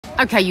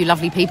Okay, you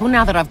lovely people,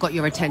 now that I've got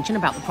your attention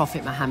about the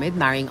Prophet Muhammad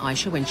marrying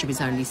Aisha when she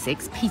was only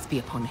 6, peace be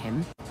upon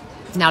him.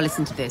 Now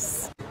listen to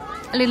this.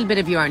 A little bit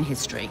of your own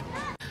history.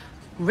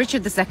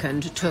 Richard II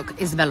took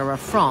Isabella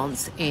of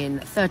France in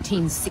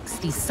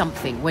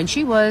 1360-something when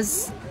she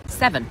was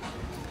 7.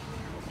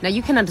 Now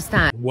you can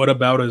understand...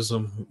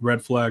 Whataboutism,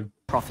 red flag.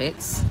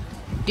 Prophets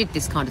did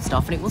this kind of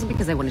stuff, and it wasn't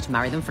because they wanted to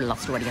marry them for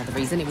lust or any other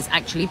reason. It was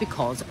actually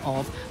because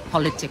of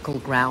political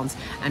grounds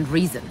and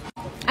reason.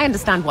 I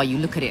understand why you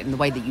look at it in the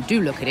way that you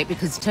do look at it,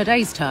 because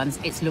today's terms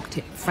it's looked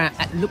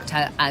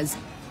at as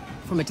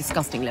from a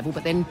disgusting level.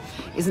 But then,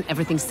 isn't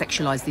everything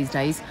sexualized these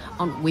days?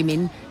 Aren't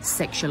women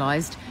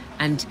sexualized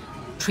and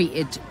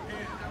treated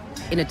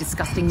in a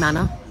disgusting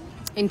manner?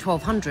 In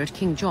 1200,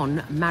 King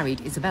John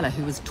married Isabella,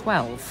 who was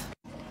 12.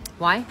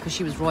 Why? Because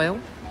she was royal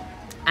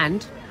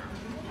and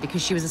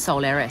because she was a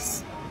sole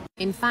heiress.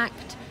 In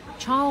fact,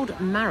 child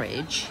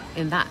marriage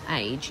in that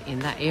age, in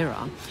that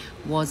era,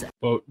 was...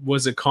 But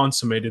was it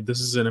consummated? This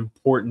is an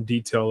important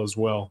detail as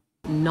well.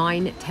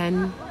 9,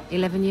 10,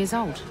 11 years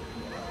old.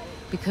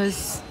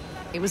 Because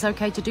it was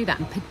okay to do that,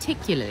 and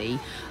particularly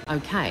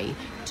okay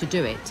to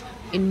do it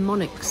in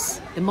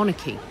the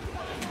monarchy.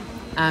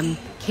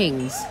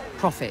 Kings,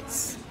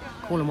 prophets,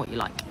 call them what you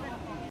like.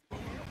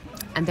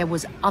 And there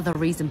was other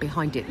reason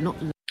behind it, not...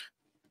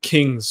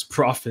 Kings,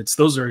 prophets,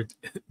 those are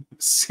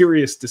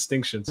serious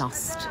distinctions.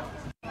 Lust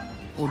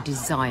or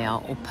desire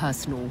or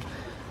personal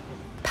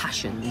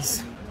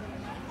passions.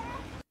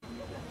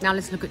 Now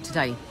let's look at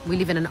today. We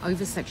live in an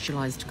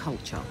over-sexualized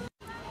culture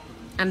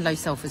and low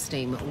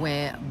self-esteem,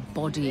 where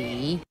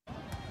body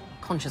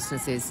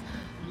consciousness is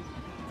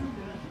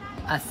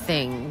a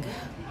thing,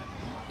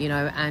 you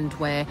know, and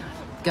where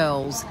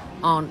girls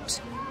aren't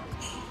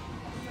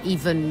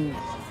even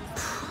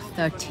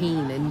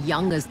 13 and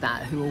young as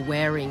that who are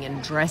wearing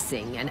and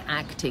dressing and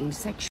acting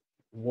sexually.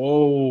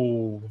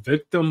 Whoa,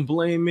 victim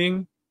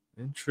blaming?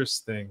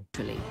 Interesting.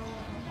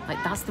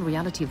 Like, that's the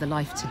reality of the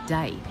life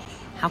today.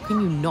 How can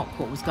you knock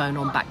what was going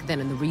on back then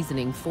and the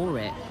reasoning for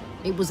it?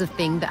 It was a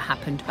thing that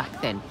happened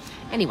back then.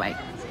 Anyway,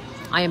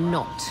 I am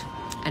not,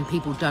 and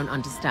people don't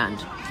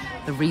understand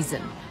the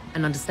reason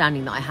and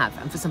understanding that I have.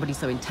 And for somebody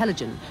so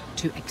intelligent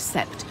to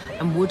accept,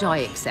 and would I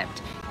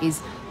accept,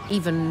 is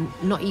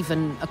not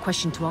even a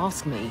question to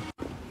ask me,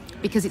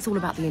 because it's all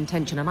about the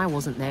intention, and I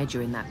wasn't there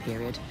during that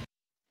period.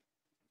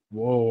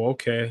 Whoa,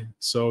 okay.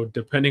 So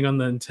depending on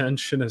the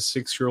intention, a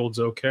 6-year-old's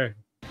okay.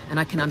 And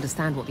I can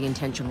understand what the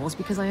intention was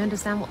because I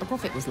understand what the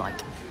Prophet was like.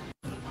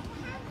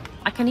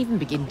 I can even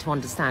begin to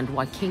understand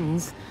why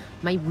kings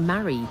may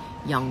marry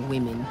young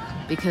women,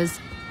 because,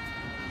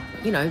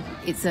 you know,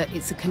 it's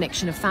a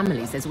connection of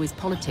families. There's always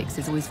politics,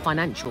 there's always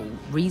financial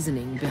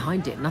reasoning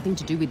behind it. Nothing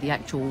to do with the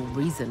actual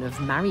reason of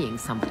marrying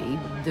somebody.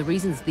 The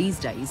reasons these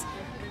days,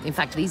 in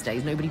fact, these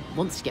days, nobody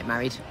wants to get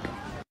married.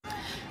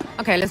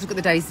 Okay, let's look at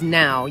the days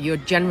now. You're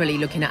generally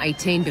looking at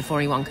 18 before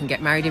anyone can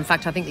get married. In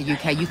fact, I think the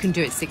UK, you can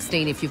do it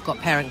 16 if you've got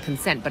parent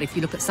consent. But if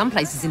you look at some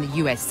places in the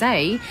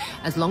USA,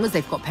 as long as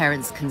they've got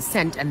parents'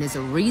 consent and there's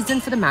a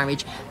reason for the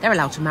marriage, they're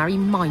allowed to marry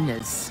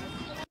minors.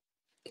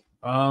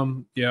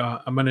 Yeah,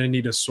 I'm gonna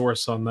need a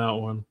source on that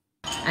one.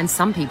 And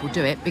some people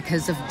do it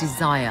because of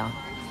desire.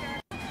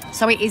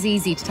 So it is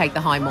easy to take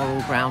the high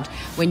moral ground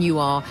when you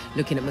are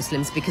looking at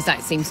Muslims, because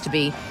that seems to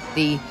be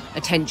the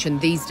attention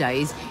these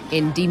days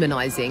in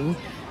demonizing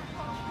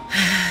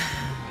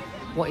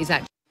what is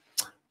actually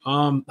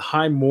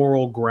high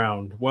moral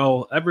ground.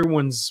 Well,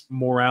 everyone's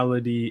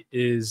morality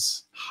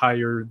is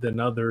higher than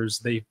others.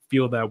 They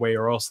feel that way,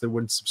 or else they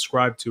wouldn't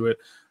subscribe to it.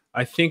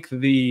 I think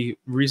the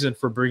reason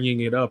for bringing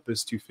it up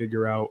is to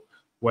figure out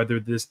whether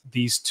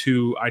these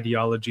two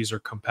ideologies are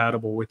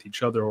compatible with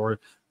each other, or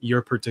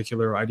your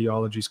particular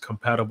ideology is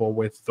compatible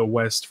with the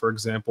West, for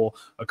example,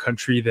 a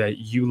country that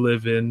you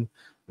live in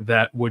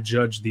that would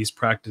judge these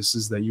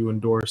practices that you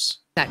endorse.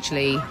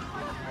 actually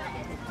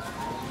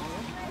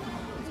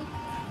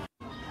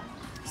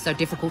so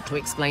difficult to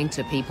explain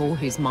to people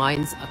whose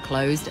minds are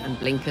closed and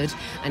blinkered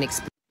and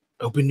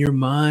open your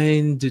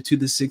mind to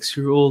the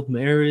 6-year-old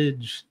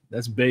marriage.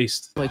 That's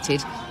based.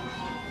 exploited.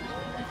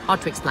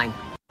 Hard to explain.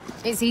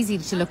 It's easy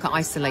to look at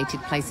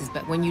isolated places,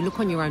 but when you look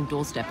on your own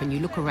doorstep and you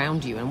look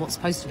around you and what's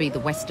supposed to be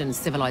the Western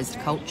civilized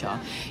culture,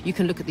 you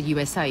can look at the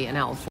USA and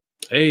out of...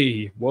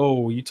 Hey,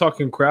 whoa, you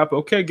talking crap?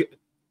 Okay,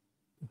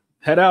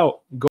 head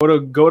out. Go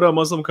to a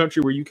Muslim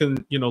country where you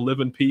can, you know,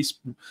 live in peace,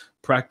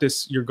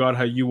 practice your God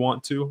how you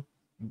want to.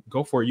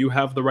 Go for it. You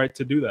have the right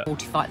to do that.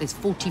 There's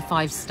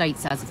 45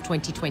 states as of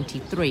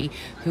 2023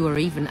 who are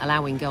even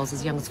allowing girls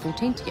as young as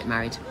 14 to get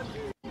married.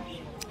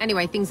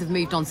 Anyway, things have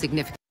moved on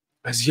significantly.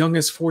 As young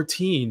as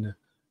 14.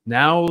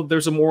 Now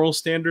there's a moral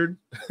standard?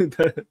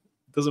 That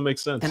doesn't make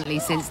sense.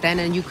 Since then,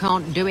 and you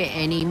can't do it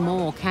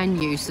anymore,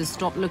 can you? So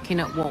stop looking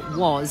at what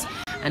was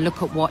and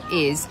look at what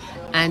is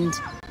and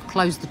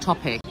close the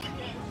topic.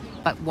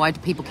 But why do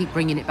people keep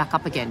bringing it back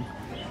up again?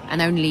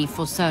 And only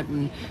for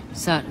certain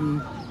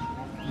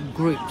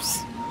groups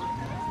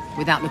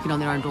without looking on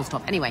their own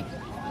doorstep. Anyway,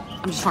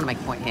 I'm just trying to make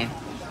a point here,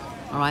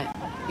 all right?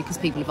 Because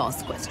people have asked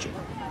the question.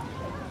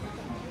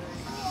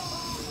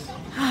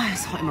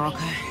 It's hot in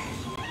Morocco.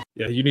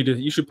 Yeah,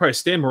 you should probably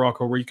stay in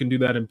Morocco where you can do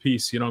that in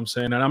peace, you know what I'm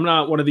saying? And I'm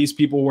not one of these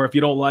people where if you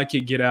don't like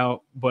it, get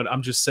out, but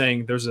I'm just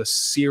saying there's a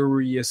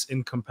serious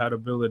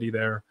incompatibility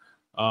there.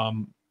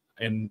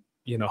 And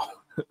you know,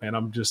 and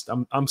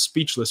I'm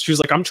speechless. She's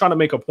like, I'm trying to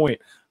make a point.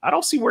 I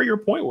don't see where your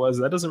point was.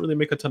 That doesn't really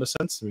make a ton of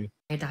sense to me.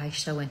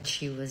 Aisha when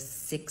she was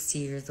 6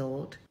 years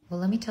old. Well,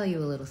 let me tell you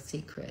a little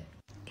secret.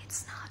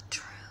 It's not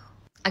true.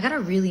 I got a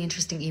really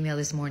interesting email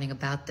this morning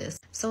about this,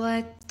 so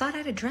I thought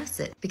I'd address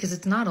it because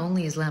it's not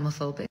only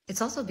Islamophobic, it's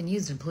also been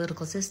used in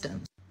political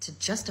systems to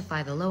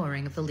justify the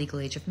lowering of the legal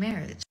age of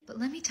marriage. But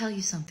let me tell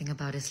you something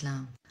about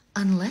Islam.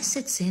 Unless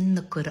it's in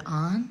the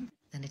Quran,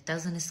 then it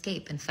doesn't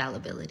escape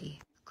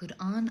infallibility.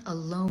 Quran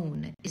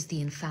alone is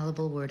the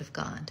infallible word of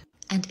God.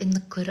 And in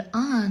the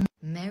Quran,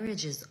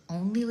 marriage is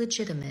only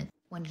legitimate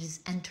when it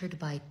is entered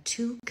by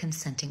two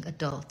consenting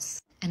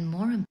adults. And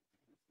more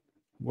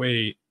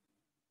Wait.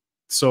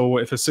 So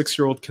if a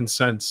 6-year-old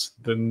consents,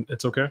 then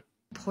it's okay?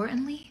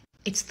 importantly,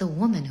 it's the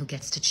woman who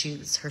gets to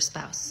choose her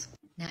spouse.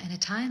 Now, in a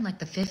time like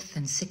the 5th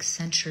and 6th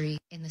century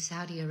in the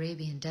Saudi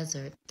Arabian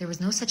desert, there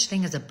was no such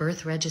thing as a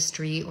birth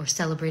registry or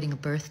celebrating a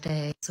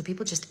birthday, so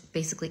people just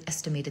basically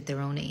estimated their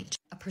own age.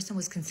 A person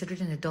was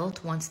considered an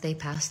adult once they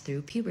passed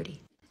through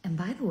puberty. And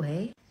by the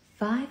way,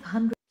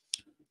 500...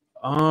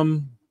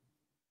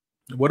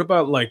 What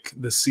about like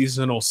the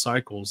seasonal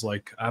cycles?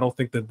 Like, I don't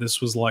think that this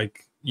was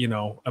like, you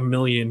know, a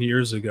million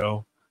years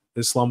ago.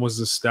 Islam was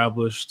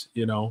established,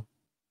 you know,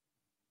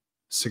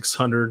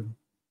 600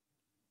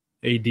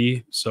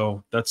 AD.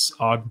 So that's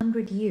odd.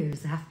 100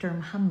 years after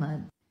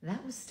Muhammad,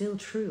 that was still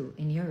true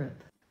in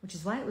Europe, which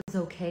is why it was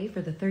okay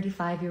for the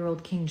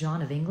 35-year-old King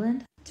John of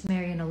England to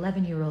marry an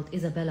 11-year-old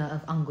Isabella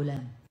of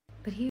Angoulême.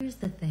 But here's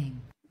the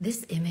thing.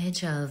 This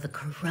image of the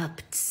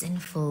corrupt,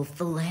 sinful,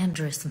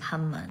 philanderous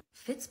Muhammad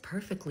fits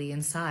perfectly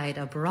inside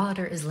a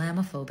broader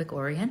Islamophobic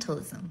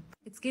Orientalism.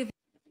 It's giving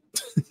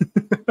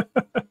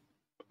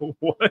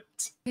What?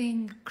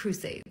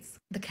 crusades.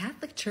 The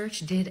Catholic Church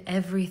did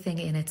everything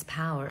in its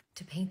power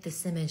to paint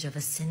this image of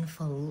a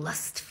sinful,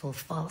 lustful,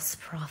 false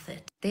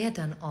prophet. They had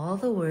done all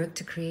the work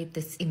to create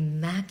this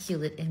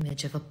immaculate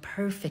image of a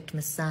perfect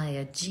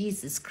Messiah,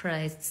 Jesus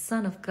Christ,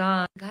 Son of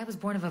God. The guy was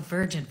born of a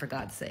virgin, for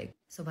God's sake.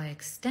 So by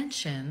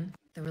extension,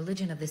 the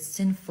religion of this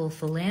sinful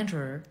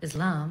philanderer,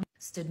 Islam,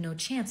 stood no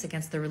chance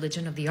against the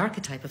religion of the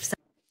archetype of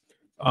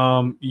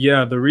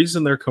Yeah, the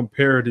reason they're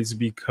compared is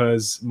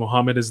because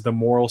Muhammad is the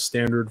moral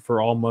standard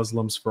for all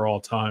Muslims for all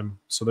time.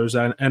 So there's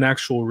an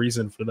actual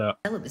reason for that.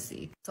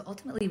 celibacy. So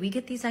ultimately, we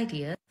get these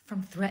ideas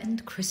from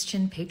threatened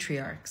Christian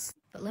patriarchs.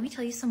 But let me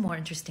tell you some more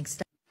interesting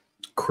stuff.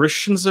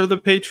 Christians are the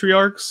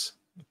patriarchs?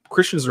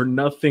 Christians are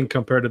nothing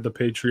compared to the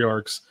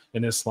patriarchs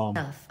in Islam.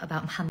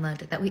 About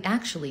Muhammad that we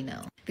actually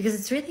know. Because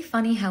it's really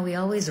funny how we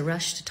always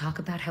rush to talk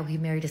about how he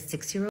married a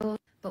 6-year-old,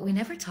 but we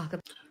never talk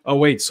about... Oh,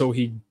 wait, so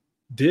he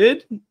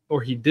did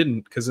or he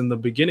didn't? Because in the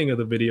beginning of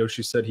the video,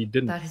 she said he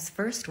didn't. About his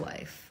first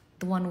wife,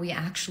 the one we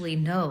actually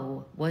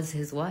know was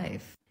his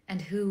wife,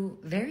 and who,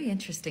 very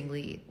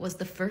interestingly, was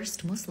the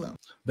first Muslim.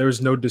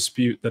 There's no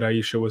dispute that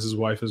Aisha was his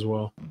wife as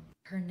well.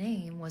 Her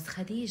name was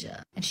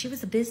Khadija, and she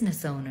was a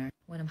business owner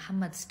when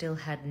Muhammad still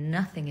had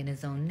nothing in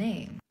his own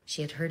name.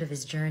 She had heard of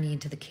his journey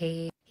into the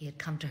cave. He had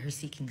come to her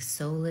seeking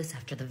solace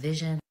after the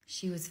vision.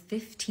 She was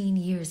 15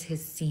 years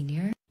his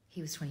senior.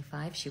 He was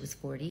 25, she was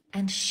 40,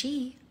 and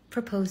she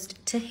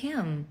proposed to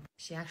him.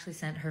 She actually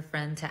sent her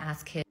friend to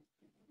ask him.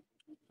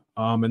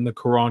 In the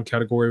Quran,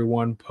 category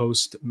 1,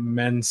 post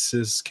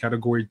menses,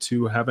 category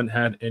 2, haven't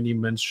had any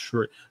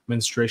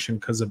menstruation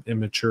because of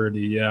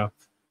immaturity. Yeah.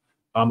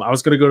 I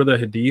was going to go to the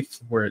hadith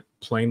where it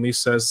plainly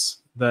says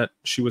that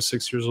she was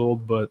 6 years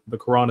old, but the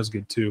Quran is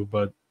good too.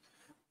 But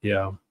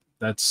yeah,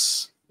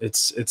 it's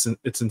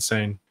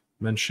insane.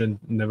 Mentioned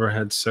never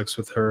had sex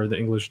with her. The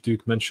English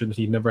Duke mentioned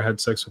he never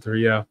had sex with her.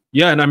 Yeah.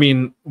 And I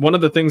mean, one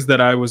of the things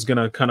that I was going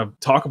to kind of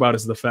talk about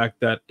is the fact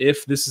that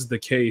if this is the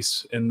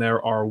case and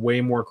there are way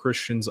more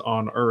Christians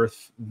on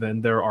earth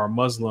than there are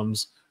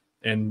Muslims,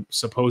 and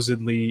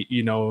supposedly,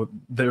 you know,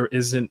 there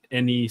isn't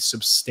any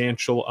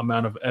substantial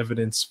amount of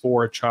evidence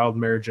for a child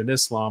marriage in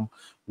Islam,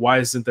 why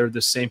isn't there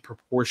the same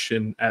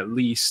proportion, at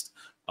least,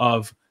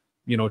 of,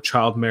 you know,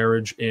 child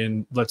marriage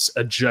in, let's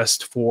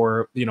adjust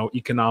for, you know,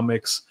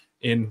 economics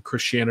in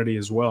Christianity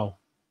as well?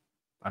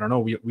 I don't know.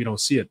 We don't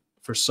see it.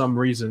 For some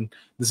reason,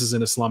 this is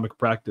an Islamic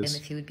practice.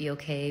 And if he would be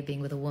okay being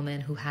with a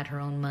woman who had her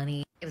own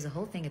money. It was a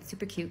whole thing. It's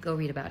super cute. Go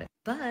read about it.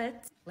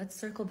 But let's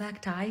circle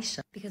back to Aisha.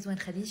 Because when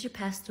Khadija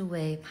passed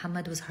away,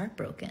 Muhammad was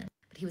heartbroken.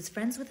 But he was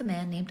friends with a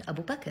man named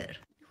Abu Bakr,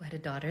 who had a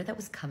daughter that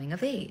was coming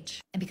of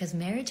age. And because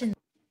marriage and...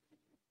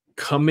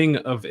 Coming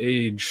of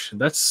age,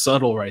 that's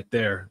subtle right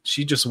there.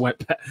 She just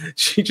went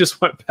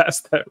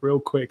past that real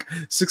quick.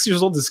 6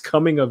 years old is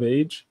coming of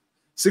age.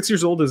 6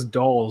 years old is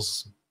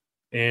dolls.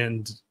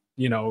 And,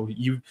 you know,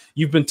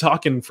 you've been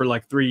talking for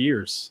like 3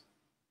 years.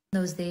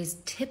 Those days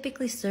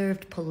typically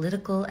served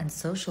political and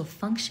social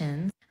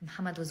functions.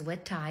 Muhammad was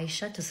wed to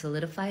Aisha to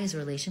solidify his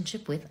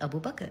relationship with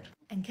Abu Bakr.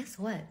 And guess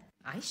what?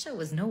 Aisha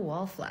was no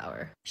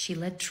wallflower. She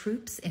led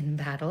troops in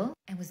battle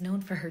and was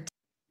known for her...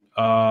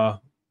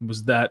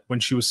 Was that when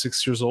she was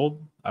 6 years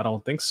old? I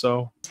don't think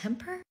so.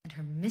 Temper and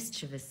her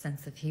mischievous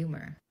sense of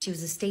humor. She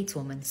was a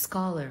stateswoman,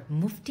 scholar,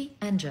 mufti,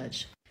 and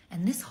judge.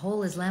 And this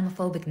whole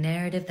Islamophobic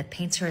narrative that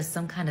paints her as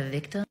some kind of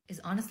victim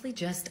is honestly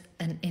just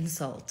an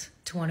insult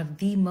to one of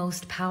the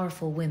most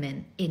powerful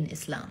women in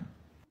Islam.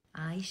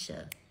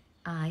 Aisha.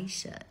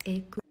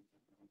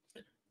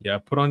 Yeah,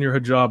 put on your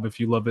hijab if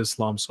you love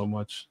Islam so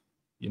much.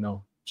 You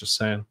know, just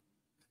saying.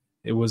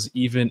 It was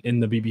even in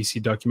the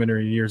BBC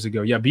documentary years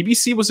ago. Yeah,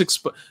 BBC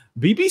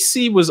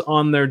was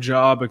on their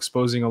job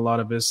exposing a lot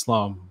of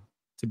Islam,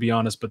 to be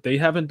honest, but they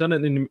haven't done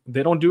it.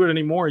 They don't do it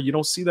anymore. You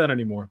don't see that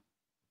anymore.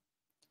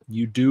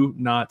 You do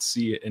not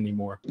see it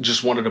anymore.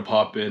 Just wanted to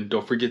pop in.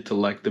 Don't forget to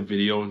like the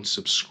video and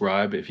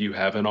subscribe if you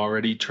haven't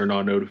already. Turn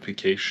on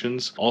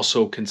notifications.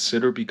 Also,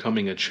 consider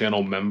becoming a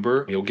channel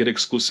member. You'll get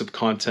exclusive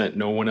content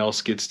no one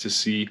else gets to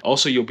see.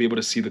 Also, you'll be able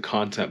to see the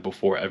content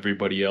before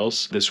everybody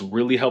else. This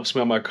really helps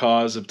me on my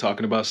cause of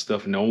talking about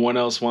stuff no one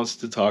else wants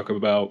to talk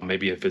about.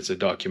 Maybe if it's a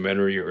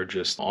documentary or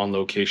just on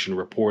location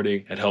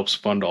reporting, it helps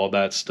fund all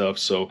that stuff.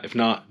 So if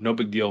not, no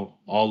big deal.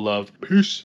 All love. Peace.